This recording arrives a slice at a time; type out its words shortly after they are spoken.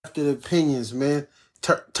Undrafted opinions, man.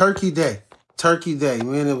 Turkey Day,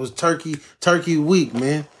 man. It was Turkey Week,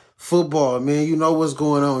 man. Football, man. You know what's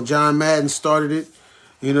going on. John Madden started it.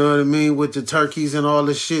 You know what I mean, with the turkeys and all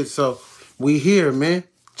this shit. So we here, man.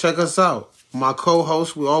 Check us out. My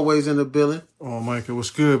co-host, we always in the building. Oh, Micah,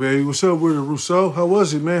 what's good, baby? What's up with it, Rousseau? How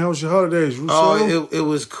was it, man? How was your holidays, Rousseau? Oh, it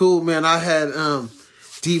was cool, man. I had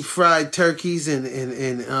deep fried turkeys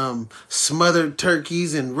and smothered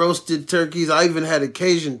turkeys and roasted turkeys. I even had a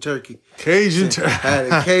Cajun turkey. Cajun I had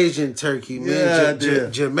a Cajun turkey, man.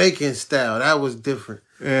 Jamaican style. That was different.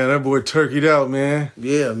 Yeah, that boy turkeyed out, man.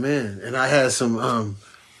 Yeah, man. And I had some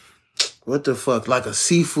what the fuck, like a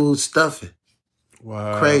seafood stuffing.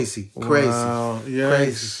 Wow. Crazy. Wow.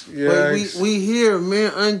 Yes. Crazy. But we here,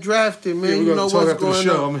 man, undrafted, man. Yeah, you know what's going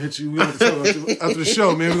on. I'm gonna hit you. We're gonna talk after the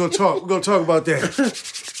show, man. We're gonna talk about that.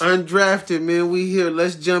 Undrafted, man. We here.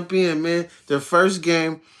 Let's jump in, man. The first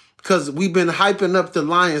game, because we've been hyping up the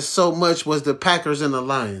Lions so much, was the Packers and the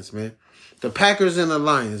Lions, man. The Packers and the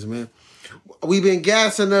Lions, man. We've been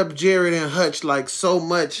gassing up Jared and Hutch like so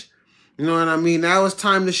much. You know what I mean? Now it's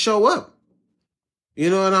time to show up. You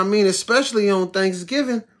know what I mean? Especially on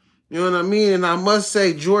Thanksgiving. You know what I mean? And I must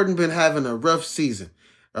say, Jordan been having a rough season.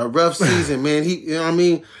 Man.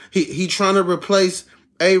 He trying to replace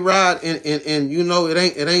A-Rod and you know, it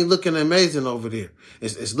ain't looking amazing over there.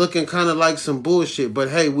 It's looking kind of like some bullshit. But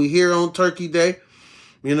hey, we here on Turkey Day.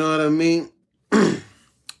 You know what I mean?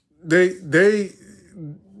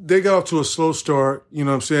 They got off to a slow start. You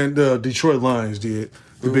know what I'm saying? The Detroit Lions did.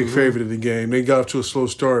 The big favorite of the game. They got off to a slow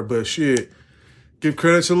start, but shit. Give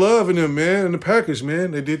credit to Love and them, man, and the Packers,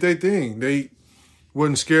 man. They did their thing. They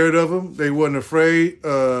wasn't scared of them. They wasn't afraid.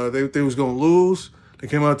 They was going to lose. They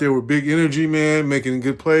came out there with big energy, man, making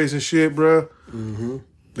good plays and shit, bro. Mm-hmm.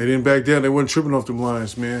 They didn't back down. They wasn't tripping off them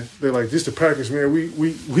Lions, man. They're like, this the Packers, man.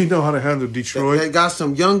 We know how to handle Detroit. They got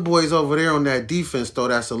some young boys over there on that defense, though.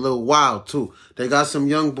 That's a little wild, too. They got some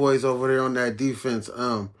young boys over there on that defense.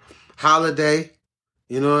 Holiday,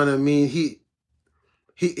 you know what I mean?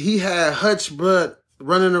 He had Hutch blood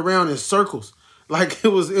running around in circles. Like it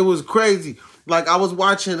was crazy. Like I was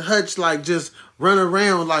watching Hutch like just run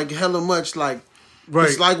around like hella much. Like right.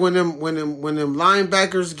 It's like when them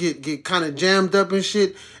linebackers get kind of jammed up and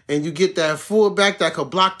shit, and you get that fullback that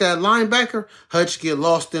could block that linebacker, Hutch get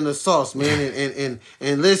lost in the sauce, man.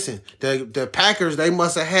 And listen, the Packers, they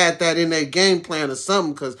must have had that in their game plan or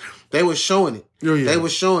something, because they was showing it. Oh, yeah. They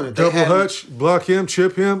was showing it. Double Hutch, block him,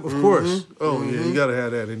 chip him, of course. Oh, yeah, you got to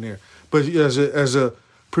have that in there. But as a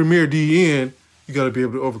premier DN, you got to be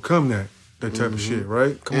able to overcome that type of shit,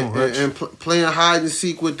 right? Come on, Hutch. And playing hide and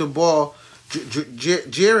seek with the ball,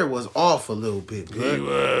 Jared was off a little bit,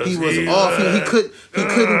 blood. He was off. He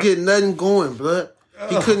couldn't get nothing going, blood.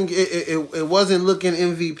 He couldn't. It wasn't looking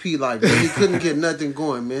MVP like that. He couldn't get nothing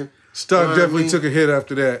going, man. Stock definitely took a hit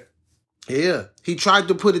after that. Yeah, he tried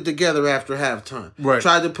to put it together after halftime. Right.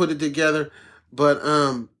 Tried to put it together, but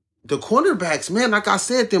the cornerbacks, man, like I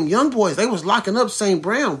said, them young boys, they was locking up St.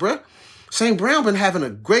 Brown, bruh. St. Brown been having a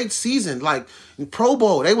great season, like in Pro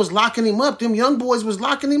Bowl. They was locking him up. Them young boys was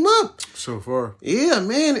locking him up. So far. Yeah,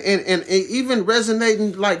 man, and even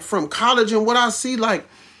resonating like from college and what I see, like,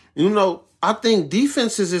 you know, I think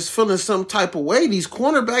defenses is feeling some type of way. These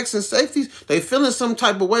cornerbacks and safeties, they feeling some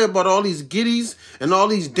type of way about all these giddies and all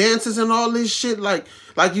these dances and all this shit. Like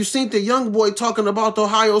you seen the young boy talking about the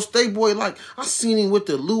Ohio State boy. Like, I seen him with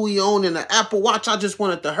the Louis on and the Apple Watch. I just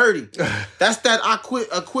wanted to hurt him. That's that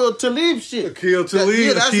Aqib Talib shit. Aqib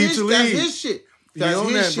Talib. That's his shit. That's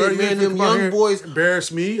his shit, man. Them young boys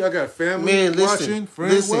embarrass me. I got family watching,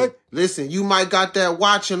 friends. Listen, you might got that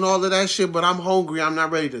watch and all of that shit, but I'm hungry. I'm not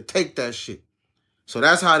ready to take that shit. So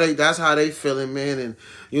that's how they feeling, man. And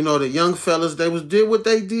you know, the young fellas, they did what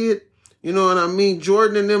they did. You know what I mean?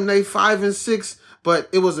 Jordan and them, they 5-6, but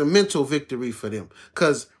it was a mental victory for them,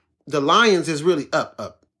 because the Lions is really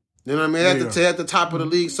up. You know what I mean? At the top of the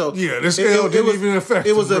league. So yeah, this L didn't even affect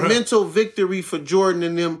it was them, a mental victory for Jordan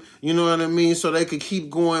and them. You know what I mean? So they could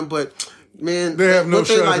keep going. But man, they have no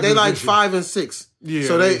shot. They like 5-6. Yeah.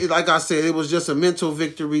 So they, like I said, it was just a mental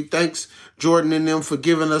victory. Thanks, Jordan and them, for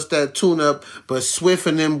giving us that tune-up. But Swift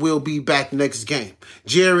and them will be back next game.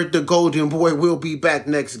 Jared, the Golden Boy, will be back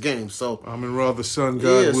next game. So Amon-Ra, the Sun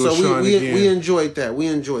God, will shine again. We enjoyed that. We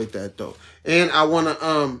enjoyed that though. And I want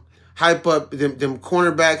to hype up them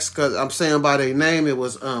cornerbacks, because I'm saying by their name. It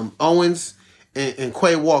was Owens and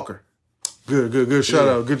Quay Walker. Good shout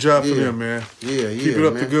out. Good job for them, man. Yeah. Keep it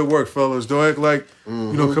up, the good work, fellas. Don't act like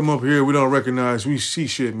you don't come up here, we don't recognize. We see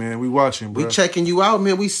shit, man. We watching, bro. We checking you out,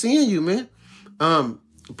 man. We seeing you, man. And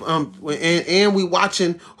we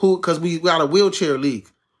watching because we got a wheelchair league.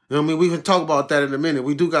 You know what I mean? We can talk about that in a minute.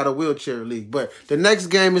 We do got a wheelchair league. But the next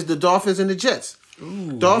game is the Dolphins and the Jets.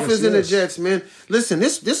 Ooh, Dolphins and the Jets, man. Listen,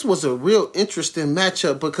 this was a real interesting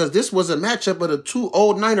matchup because this was a matchup of the two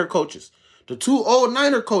old Niner coaches. The two old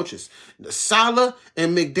Niner coaches, Saleh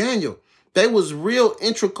and McDaniel. They was real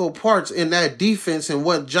integral parts in that defense and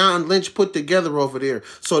what John Lynch put together over there.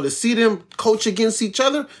 So to see them coach against each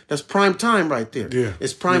other, that's prime time right there. Yeah.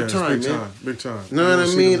 It's prime time, big man. Time, big time. You know what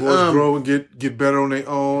I mean? The boys grow and get better on their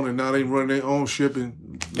own, and now they run their own ship,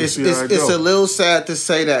 and it's a little sad to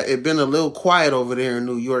say that it's been a little quiet over there in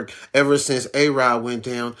New York ever since A-Rod went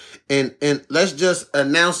down. And let's just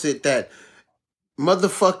announce it that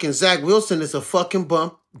motherfucking Zach Wilson is a fucking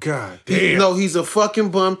bum. God damn. No, he's a fucking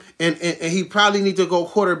bum, and he probably need to go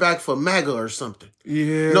quarterback for MAGA or something.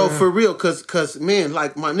 Yeah. No, for real, cause man,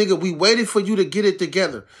 like my nigga, we waited for you to get it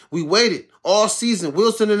together. We waited all season,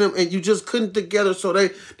 Wilson and them, and you just couldn't together. So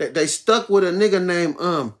they stuck with a nigga named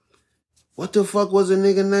what the fuck was a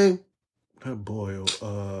nigga name? That Boyle.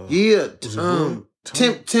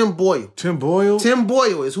 Tim Boyle. Tim Boyle. Tim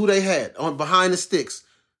Boyle is who they had on behind the sticks.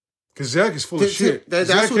 Cause Zach is full of shit.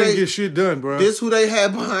 Zach can't get shit done, bro. This who they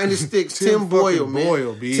had behind the sticks. Tim Boyle, man.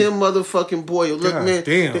 Boyle, B. Tim motherfucking Boyle. Look, God man,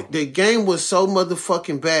 damn. The game was so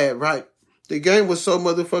motherfucking bad, right? The game was so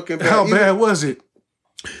motherfucking bad. How bad was it?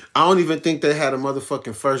 I don't even think they had a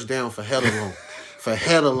motherfucking first down for hella long. For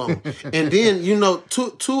hella long. And then, you know,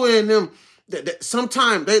 Tua and them,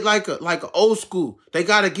 sometimes they like a old school. They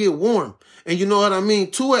got to get warm. And you know what I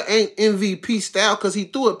mean? Tua ain't MVP style because he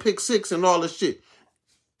threw a pick six and all this shit.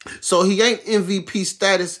 So he ain't MVP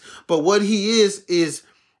status, but what he is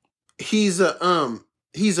he's a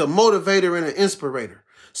motivator and an inspirator.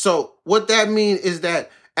 So what that means is that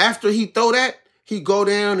after he throw that, he go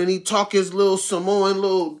down and he talk his little Samoan,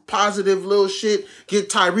 little positive little shit, get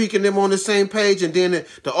Tyreek and them on the same page, and then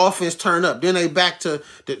the offense turn up. Then they back to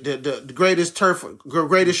the greatest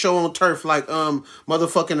show on turf, like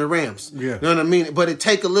motherfucking the Rams. Yeah. You know what I mean? But it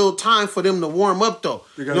take a little time for them to warm up though.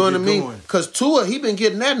 You know what I mean? Because Tua, he been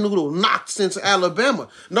getting that noodle knocked since Alabama.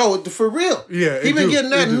 No, for real. Yeah, he been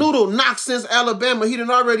getting that noodle knocked since Alabama. He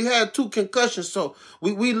done already had 2 concussions. So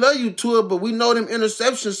we love you, Tua, but we know them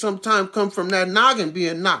interceptions sometimes come from that noggin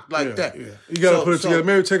being knocked like that. Yeah. You got to put it together.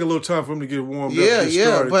 Maybe take a little time for him to get warmed up.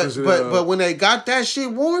 Yeah. But when they got that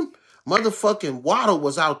shit warm, motherfucking Waddle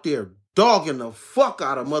was out there dogging the fuck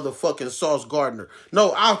out of motherfucking Sauce Gardner.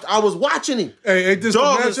 No, I was watching him. Hey, this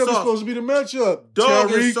matchup is supposed to be the matchup.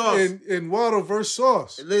 Dog and Sauce. And Waddle versus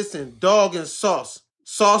Sauce. Listen, Dog and Sauce.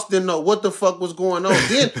 Sauce didn't know what the fuck was going on.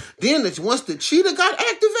 then once the cheetah got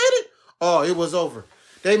activated, oh, it was over.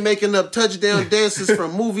 They making up touchdown dances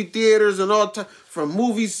from movie theaters and all from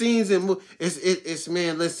movie scenes and it's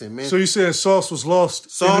man. Listen, man. So you saying Sauce was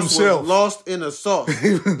lost in himself? Was lost in a sauce,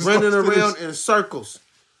 running around in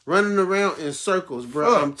circles,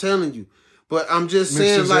 bro. I'm telling you. But I'm just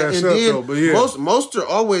saying, like, and then Mostert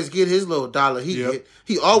always get his little dollar.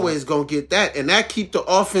 He always gonna get that, and that keep the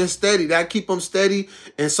offense steady. That keep them steady,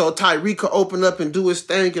 and so Tyreek could open up and do his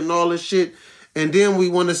thing and all this shit. And then we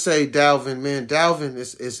want to say Dalvin, man. Dalvin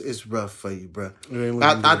is rough for you, bro.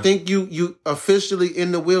 I think you officially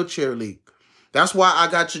in the wheelchair league. That's why I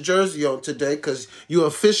got your jersey on today, because you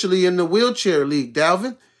officially in the wheelchair league,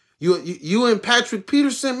 Dalvin. You and Patrick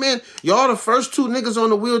Peterson, man, y'all the first 2 niggas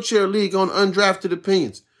on the wheelchair league on undrafted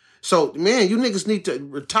opinions. So, man, you niggas need to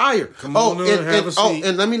retire. Come on, have a seat.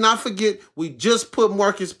 And let me not forget, we just put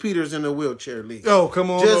Marcus Peters in the wheelchair league. Oh,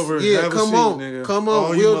 come on over. Yeah, have come a seat, on, nigga. come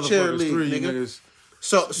on, wheelchair league, nigga. Niggas.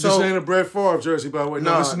 So this ain't a Brett Favre jersey, by the way.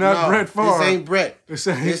 No, this is not Brett Favre. This ain't Brett. This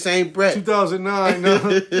ain't Brett. 2009, no,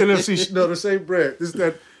 NFC. No, this ain't Brett. This is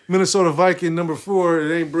that Minnesota Viking number 4.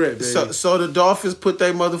 It ain't Brett, baby. So the Dolphins put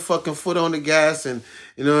their motherfucking foot on the gas, and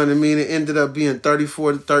you know what I mean. It ended up being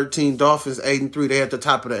 34-13. Dolphins 8-3. They at the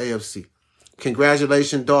top of the AFC.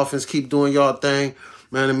 Congratulations, Dolphins. Keep doing y'all thing. You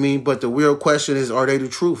know what I mean? But the real question is, are they the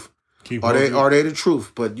truth? Are they the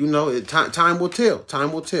truth? But you know, time will tell.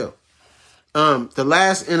 Time will tell. The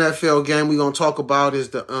last NFL game we're gonna talk about is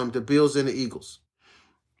the Bills and the Eagles.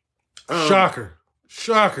 Shocker.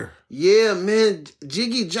 Yeah, man.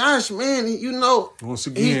 Jiggy Josh, man, you know, once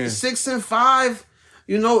again, 6-5.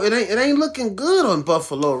 You know, it ain't looking good on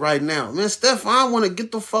Buffalo right now. Man, Stephon want to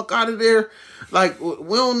get the fuck out of there. Like,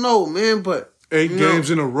 we don't know, man, but 8 games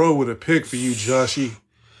in a row with a pick for you, Joshy.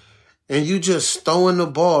 And you just throwing the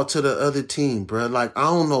ball to the other team, bro. Like, I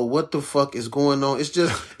don't know what the fuck is going on. It's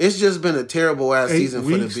just been a terrible ass season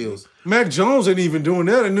for the Bills. Mac Jones ain't even doing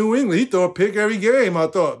that in New England. He throw a pick every game, I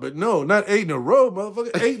thought. But no, not 8 in a row,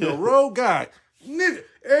 motherfucker. 8 in a row, guy. Nigga,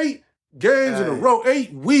 8 games in a row,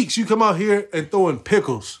 8 weeks, you come out here and throwing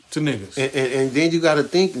pickles to niggas. And then you got to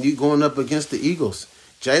think, you going up against the Eagles.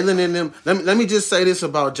 Jalen and them, let me just say this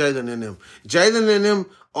about Jalen and them. Jalen and them,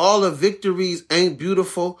 all the victories ain't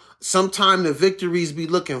beautiful. Sometimes the victories be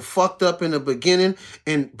looking fucked up in the beginning.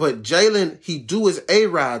 But Jalen, he do his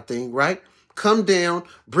A-Rod thing, right? Come down,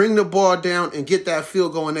 bring the ball down, and get that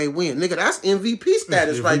field goal and they win. Nigga, that's MVP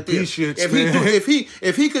status MVP right there. Shits,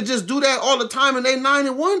 if he could just do that all the time and they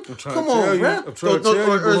 9-1, come on, bro. I'm trying to tell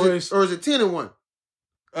you, boys. Or is it 10-1?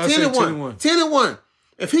 I say 10-1. 10-1.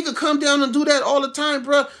 If he could come down and do that all the time,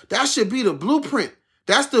 bro, that should be the blueprint.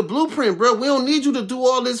 That's the blueprint, bro. We don't need you to do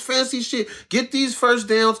all this fancy shit. Get these first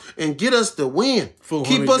downs and get us the win.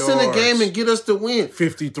 Keep us in the game and get us the win.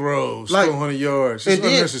 50 throws, 400 yards. It's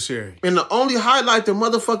unnecessary. And the only highlight the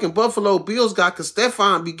motherfucking Buffalo Bills got, because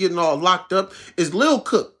Stephon be getting all locked up, is Lil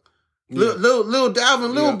Cook. Lil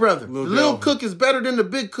Dalvin, little brother. Lil Cook is better than the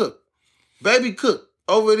big Cook. Baby Cook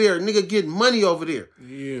over there. Nigga getting money over there.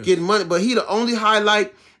 Yeah. Getting money. But he the only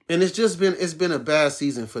highlight. And it's been a bad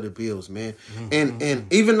season for the Bills, man. Mm-hmm.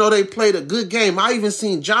 And even though they played a good game, I even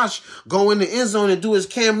seen Josh go in the end zone and do his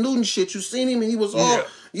Cam Newton shit. You seen him and he was all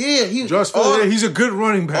he's a good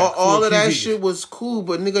running back. All of that shit was cool,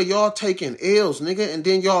 but nigga, y'all taking L's, nigga, and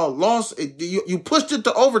then y'all lost. You pushed it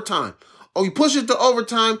to overtime. Oh, you pushed it to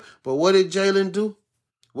overtime, but what did Jalen do?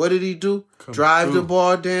 What did he do? Drive the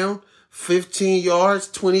ball down, 15 yards,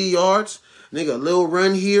 20 yards. Nigga, little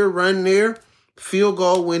run here, run there. Field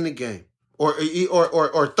goal, win the game, or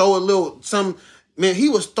throw a little some. Man, he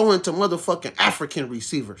was throwing to motherfucking African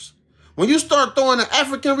receivers. When you start throwing to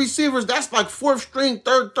African receivers, that's like 4th string,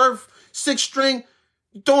 3rd, 6th string.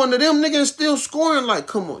 You throwing to them niggas and still scoring. Like,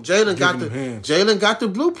 come on, Jalen got the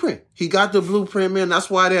blueprint. He got the blueprint, man. That's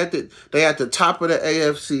why they at the top of the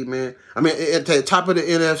AFC, man. I mean, at the top of the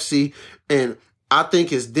NFC, and I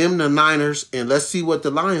think it's them, the Niners, and let's see what the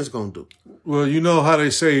Lions gonna do. Well, you know how they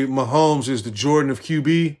say Mahomes is the Jordan of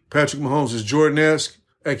QB? Patrick Mahomes is Jordan-esque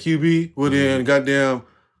at QB? Well, then, goddamn,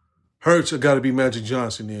 Hurts got to be Magic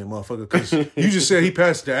Johnson then, motherfucker. Because you just said he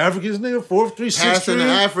passed the Africans, nigga, 4th, 3, 6th Passing the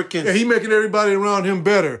Africans. Yeah, he making everybody around him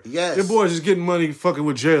better. Yes. Them boys is getting money fucking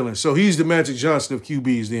with Jalen. So he's the Magic Johnson of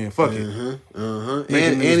QBs then. Fuck it.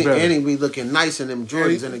 And he be looking nice in them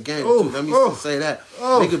Jordans in the game, too. Let me say that.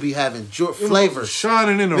 Nigga be having flavors.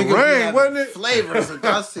 Shining in the rain, wasn't it? Flavors. And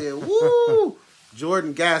I said, woo.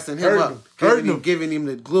 Jordan gassing him up. Giving him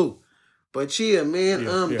the glue. But yeah, man,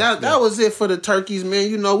 that was it for the Turkeys, man.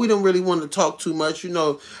 You know, we don't really want to talk too much. You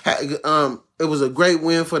know, it was a great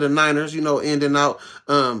win for the Niners. You know, ending out.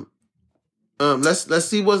 Let's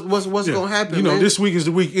see what's gonna happen. You know, man. This week is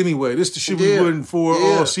the week anyway. This the shit we waiting for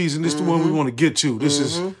all season. This the one we want to get to. This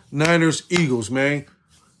is Niners Eagles, man.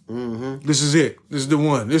 Mm-hmm. This is it. This is the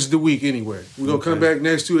one. This is the week anyway. We're gonna come back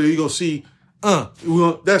next to it. You gonna see.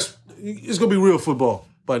 It's gonna be real football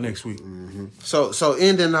by next week. Mm-hmm. So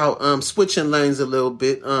ending out, switching lanes a little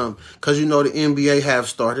bit, because you know the NBA have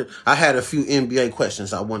started. I had a few NBA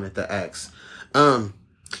questions I wanted to ask.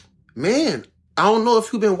 Man, I don't know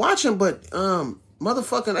if you've been watching, but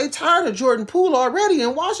motherfucking, they tired of Jordan Poole already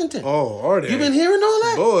in Washington. Oh, are they? You been hearing all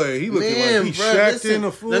that? Boy, he looking like he shacked in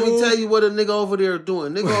a fool. Let me tell you what a nigga over there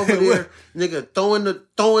doing. Nigga over there, nigga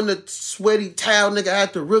throwing the sweaty towel, nigga,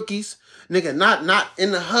 at the rookies. Nigga, not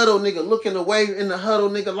in the huddle, nigga, looking away in the huddle,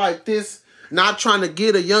 nigga, like this. Not trying to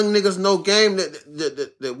get a young niggas no game.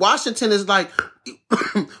 That Washington is like,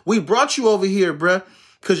 we brought you over here, bruh,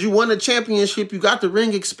 because you won a championship. You got the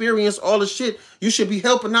ring experience, all the shit. You should be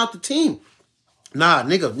helping out the team. Nah,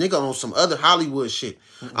 nigga on some other Hollywood shit.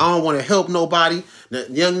 Mm-hmm. I don't want to help nobody. The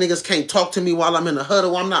young niggas can't talk to me while I'm in the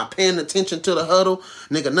huddle. I'm not paying attention to the huddle.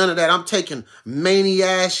 Nigga, none of that. I'm taking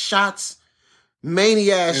many-ass shots.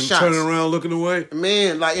 Shots. Turning around looking away.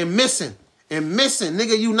 Man, like, and missing.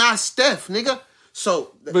 Nigga, you not Steph, nigga.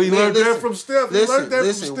 So, but he learned that from Steph.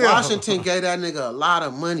 Listen, Washington gave that nigga a lot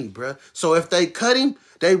of money, bruh. So if they cut him,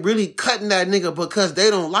 they really cutting that nigga because they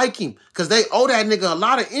don't like him. Because they owe that nigga a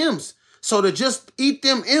lot of M's. So to just eat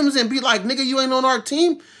them M's and be like, nigga, you ain't on our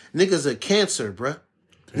team, nigga's a cancer, bruh.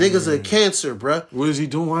 Damn. Nigga's a cancer, bruh. What is he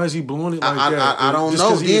doing? Why is he blowing it like that? I don't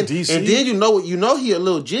know. And then you know he a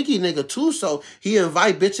little jiggy nigga too, so he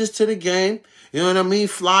invite bitches to the game. You know what I mean?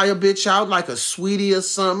 Fly a bitch out like a Sweetie or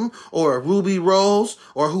something, or a Ruby Rose,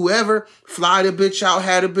 or whoever. Fly the bitch out,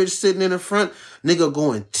 had a bitch sitting in the front. Nigga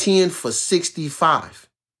going 10 for 65.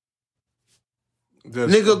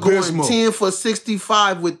 That's nigga abysmal. Going 10 for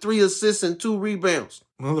 65 with 3 assists and 2 rebounds.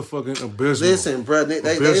 Motherfucking abysmal. Listen, bro,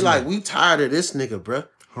 they like, we tired of this nigga, bro.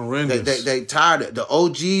 Horrendous. They tired. The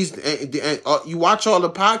OGs, and you watch all the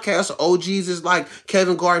podcasts, OGs is like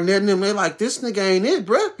Kevin Garnett and them. They're like, this nigga ain't it,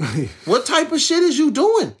 bruh. What type of shit is you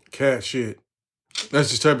doing? Cat shit.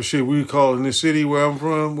 That's the type of shit we call in the city where I'm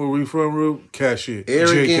from, where we from, Rube. Cat shit.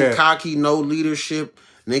 Arrogant, cocky, no leadership.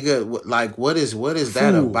 Nigga, like, what is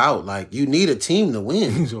that about? Like, you need a team to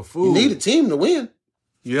win. He's a fool. You need a team to win.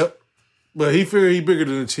 Yep. But he figured he bigger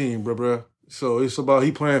than the team, bruh. So it's about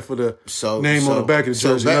he playing for the name on the back of the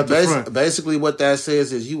jersey, not the front. Basically, what that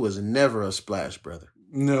says is you was never a splash brother.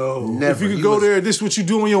 No. Never. If you could go there, this is what you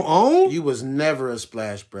do on your own? You was never a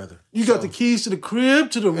splash brother. You got the keys to the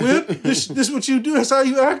crib, to the whip? this is what you do? That's how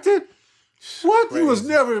you acted? What? Crazy. You was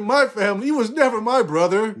never in my family. You was never my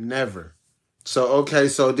brother. Never. So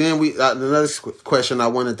then another question I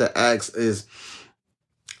wanted to ask is,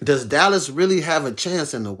 does Dallas really have a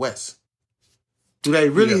chance in the West? Do they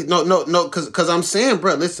really? Yeah. No, because I'm saying,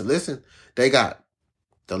 bro, listen. They got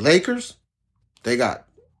the Lakers. They got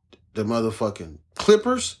the motherfucking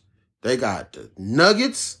Clippers. They got the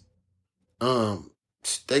Nuggets.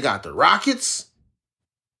 They got the Rockets.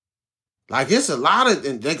 Like, it's a lot of,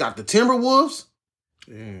 and they got the Timberwolves.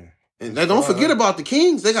 Yeah. And they don't forget about the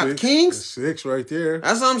Kings. They got the Kings. 6 right there.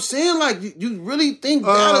 That's what I'm saying. Like, you really think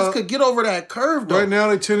Dallas could get over that curve, though? Right now,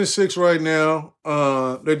 they're 10-6 right now.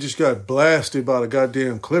 They just got blasted by the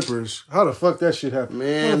goddamn Clippers. How the fuck that shit happened?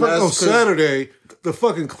 Man, on Saturday, the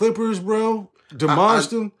fucking Clippers, bro, demolished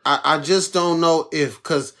them. I just don't know if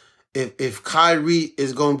Kyrie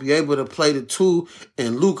is going to be able to play the 2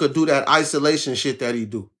 and Luka do that isolation shit that he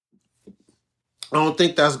do. I don't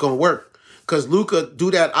think that's going to work. Because Luka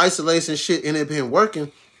do that isolation shit and it been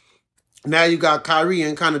working. Now you got Kyrie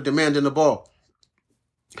and kind of demanding the ball.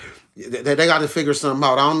 They got to figure something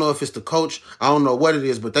out. I don't know if it's the coach. I don't know what it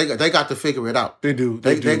is, but they got to figure it out. They do.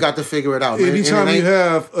 They got to figure it out. Anytime you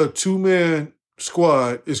have a 2-man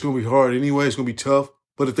squad, it's going to be hard anyway. It's going to be tough.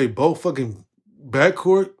 But if they both fucking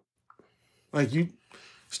backcourt, like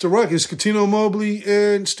it's the Rockets, Coutinho Mobley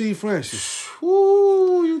and Steve Francis.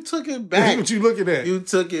 Ooh, you took it back. That's what you looking at. You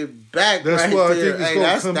took it back. That's right why there.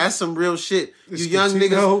 I think That's some real shit. You young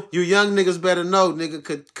niggas better know, nigga.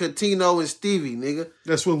 Coutinho and Stevie, nigga.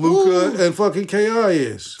 That's what Luka and fucking KI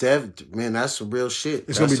is. Man, that's some real shit.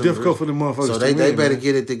 It's gonna be difficult for the motherfuckers. So they better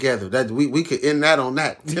get it together. That we could end that on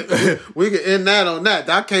that. We could end that on that.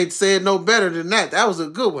 I can't say it no better than that. That was a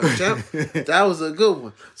good one, champ. That was a good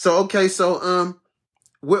one. So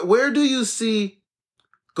where do you see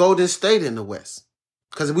Golden State in the West?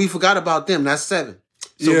 Because we forgot about them. That's 7.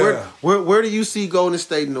 So where do you see Golden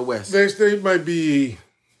State in the West? They might be.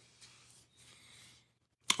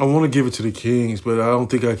 I want to give it to the Kings, but I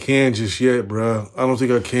don't think I can just yet, bro. I don't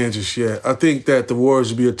think I can just yet. I think that the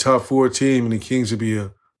Warriors will be a top 4 team and the Kings will be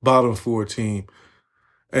a bottom 4 team,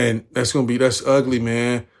 and that's ugly,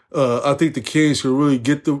 man. I think the Kings could really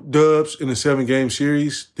get the dubs in the 7-game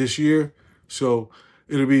series this year, so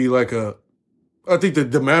it'll be like I think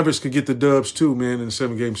that the Mavericks could get the dubs too, man, in the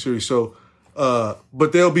 7-game series. So,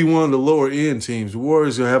 but they'll be one of the lower end teams. The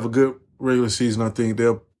Warriors will have a good regular season. I think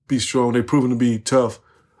they'll be strong. They've proven to be tough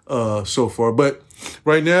so far. But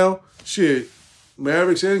right now, shit,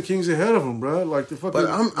 Mavericks and Kings ahead of them, bro. Like the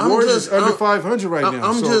fucking Warriors is under 500 right now.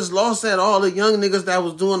 I'm just lost at all the young niggas that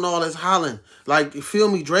was doing all this hollering. Like, you feel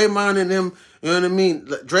me? Draymond and them, you know what I mean?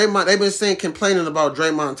 Draymond, they've been complaining about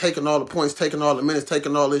Draymond taking all the points, taking all the minutes,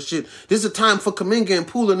 taking all this shit. This is a time for Kuminga and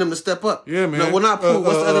Poole and them to step up. Yeah, man. No, well, not Poole.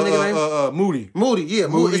 What's the other nigga name? Moody. Moody, yeah.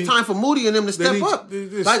 Moody. It's time for Moody and them to step up.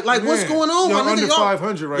 Like what's going on? Y'all under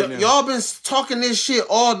 500 right now. Y'all been talking this shit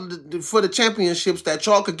all for the championships that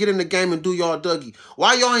y'all could get in the game and do y'all Dougie.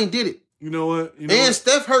 Why y'all ain't did it? You know what?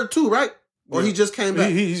 Steph hurt too, right? Or he just came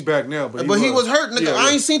back? He's back now. But he was hurt, nigga. Yeah, I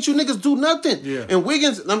ain't seen you niggas do nothing. Yeah. And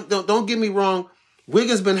Wiggins, don't get me wrong,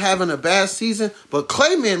 Wiggins been having a bad season, but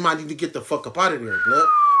Clay, man, might need to get the fuck up out of there, blood.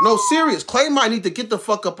 No, serious. Clay might need to get the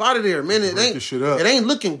fuck up out of there, man. It ain't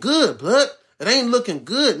looking good, blood. It ain't looking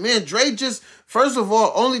good, man. Dre just, first of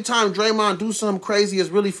all, only time Draymond do something crazy is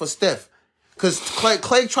really for Steph. Because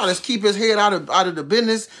Clay try to keep his head out of the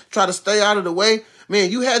business, try to stay out of the way.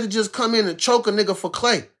 Man, you had to just come in and choke a nigga for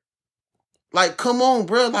Clay. Like, come on,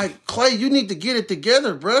 bro. Like, Clay, you need to get it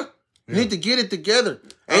together, bro. You need to get it together.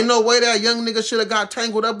 Ain't no way that young nigga should have got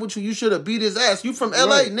tangled up with you. You should have beat his ass. You from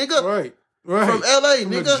L.A., nigga. Right. From L.A.,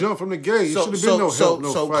 nigga. The jump from the gate. You should have been no help,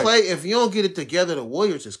 no fight. Clay, if you don't get it together, the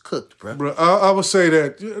Warriors is cooked, bro. Bro, I would say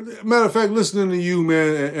that. Matter of fact, listening to you,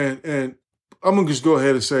 man, and I'm going to just go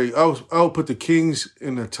ahead and say, I would put the Kings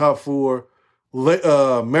in the top 4,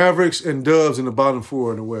 Mavericks and Dubs in the bottom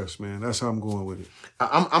 4 in the West, man. That's how I'm going with it.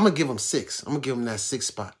 I'm going to give them 6. I'm going to give them that 6th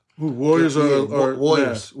spot. Warriors Yeah, or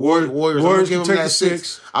Warriors. Mavs? Warriors. Warriors I'm can gonna give take them the that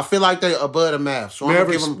 6. I feel like they above the Mavs. So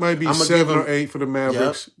Mavericks I'm might be gonna 7 or 8 for the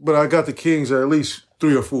Mavericks, but I got the Kings at least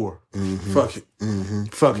 3 or 4. Fuck it.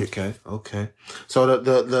 Fuck it. Okay. So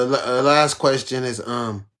the last question is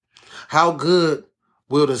how good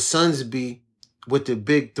will the Suns be with the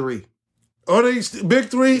big 3? Are they big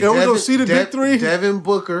 3? Are we gonna see the big 3? Devin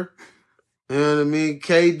Booker, you know what I mean?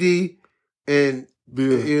 KD and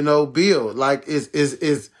Bill. Like is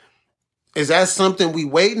that something we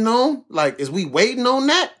waiting on? Like is we waiting on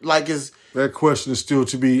that? Like is that question is still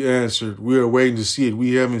to be answered. We are waiting to see it.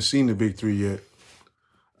 We haven't seen the big 3 yet.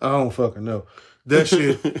 I don't fucking know. That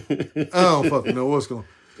shit, I don't fucking know what's going on.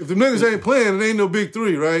 If the niggas ain't playing, it ain't no big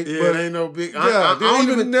 3, right? Yeah, but it ain't no big. I don't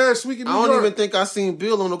even last week in New York. I don't even think I seen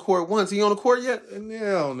Bill on the court once. He on the court yet?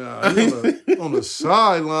 Hell no. He on the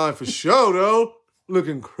sideline for sure, though.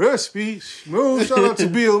 Looking crispy, smooth. Shout out to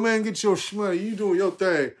Bill, man. Get your shmoney. You doing your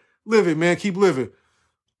thing. Live it, man. Keep living.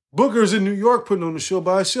 Booker's in New York putting on the show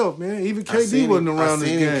by himself, man. Even KD wasn't around this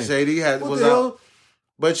game. KD was out.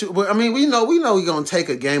 But I mean, we know we're gonna take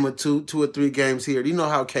a game or 2 or 3 games here. You know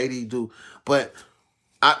how KD do. But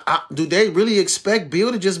do they really expect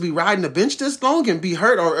Bill to just be riding the bench this long and be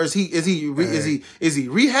hurt, or is he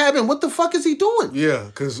rehabbing? What the fuck is he doing? Yeah,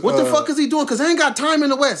 because what the fuck is he doing? Because they ain't got time in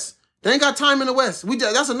the West. They ain't got time in the West.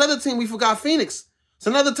 That's another team we forgot. Phoenix. It's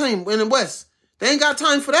another team in the West. They ain't got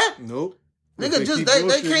time for that. Nope. Nigga,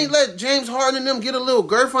 they can't let James Harden and them get a little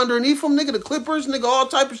girth underneath them. Nigga, the Clippers, nigga, all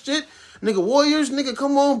type of shit. Nigga, Warriors, nigga,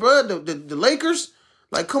 come on, bro. The Lakers,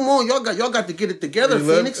 like, come on, y'all got to get it together,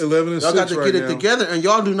 Phoenix. 11 and 6 y'all got to right get it now. together, and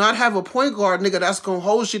y'all do not have a point guard, nigga, that's gonna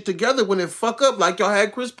hold shit together when it fuck up like y'all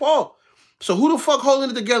had Chris Paul. So who the fuck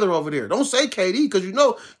holding it together over there? Don't say KD, because you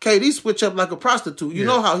know KD switch up like a prostitute. You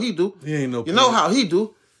know how he do. He ain't no. You know how he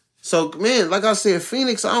do. So man, like I said,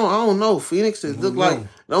 Phoenix, I don't know. Phoenix don't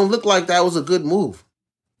look like that was a good move.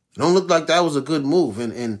 Don't look like that was a good move.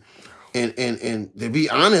 And to be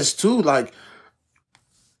honest too, like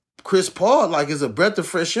Chris Paul, like, is a breath of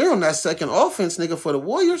fresh air on that second offense, nigga, for the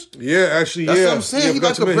Warriors. Yeah, actually, that's what I'm saying. Yeah, he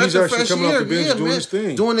got the breath of fresh air, doing his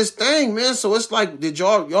thing. Doing his thing, man. So it's like, did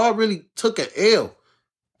y'all really took an L?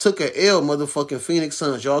 Took an L, motherfucking Phoenix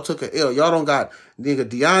Suns. Y'all took an L. Y'all don't got nigga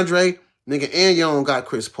DeAndre, nigga, and y'all don't got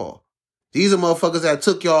Chris Paul. These are motherfuckers that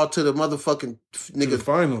took y'all to the motherfucking nigga to the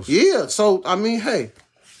finals. Yeah, so I mean, hey,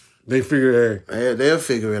 they figure, hey, they'll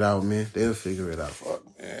figure it out, man. They'll figure it out. Fuck,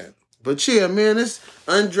 man. But yeah, man, it's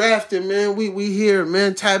undrafted, man. We here,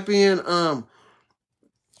 man. Tap in.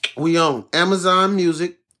 We on Amazon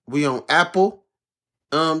Music. We on Apple.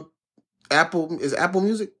 Apple is Apple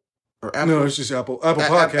Music or Apple? No, it's just Apple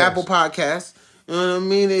Podcasts. Apple Podcasts. You know what I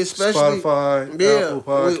mean? Especially Spotify, Apple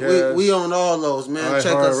Podcasts. We on all those, man.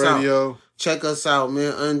 Check us Radio. out. Check us out,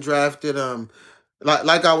 man. Undrafted.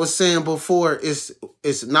 Like I was saying before,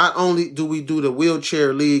 it's not only do we do the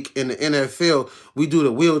wheelchair league in the NFL, we do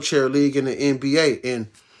the wheelchair league in the NBA. And,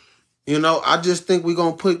 you know, I just think we're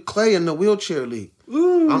going to put Clay in the wheelchair league.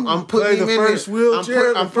 I'm putting him in there.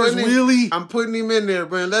 Wheelie. I'm putting him in there,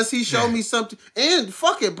 bro. Unless he show me something. And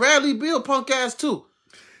fuck it, Bradley Beal, punk ass too.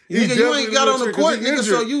 Nigga, you ain't got on the court, nigga,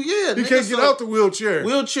 so he can't get out the wheelchair.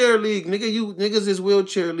 Wheelchair league, nigga. You niggas is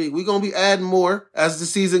wheelchair league. We gonna be adding more as the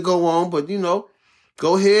season go on, but you know,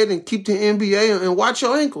 go ahead and keep the NBA and watch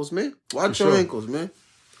your ankles, man. Watch your ankles, man.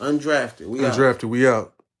 Undrafted. We out. We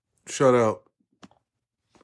out. Shut out.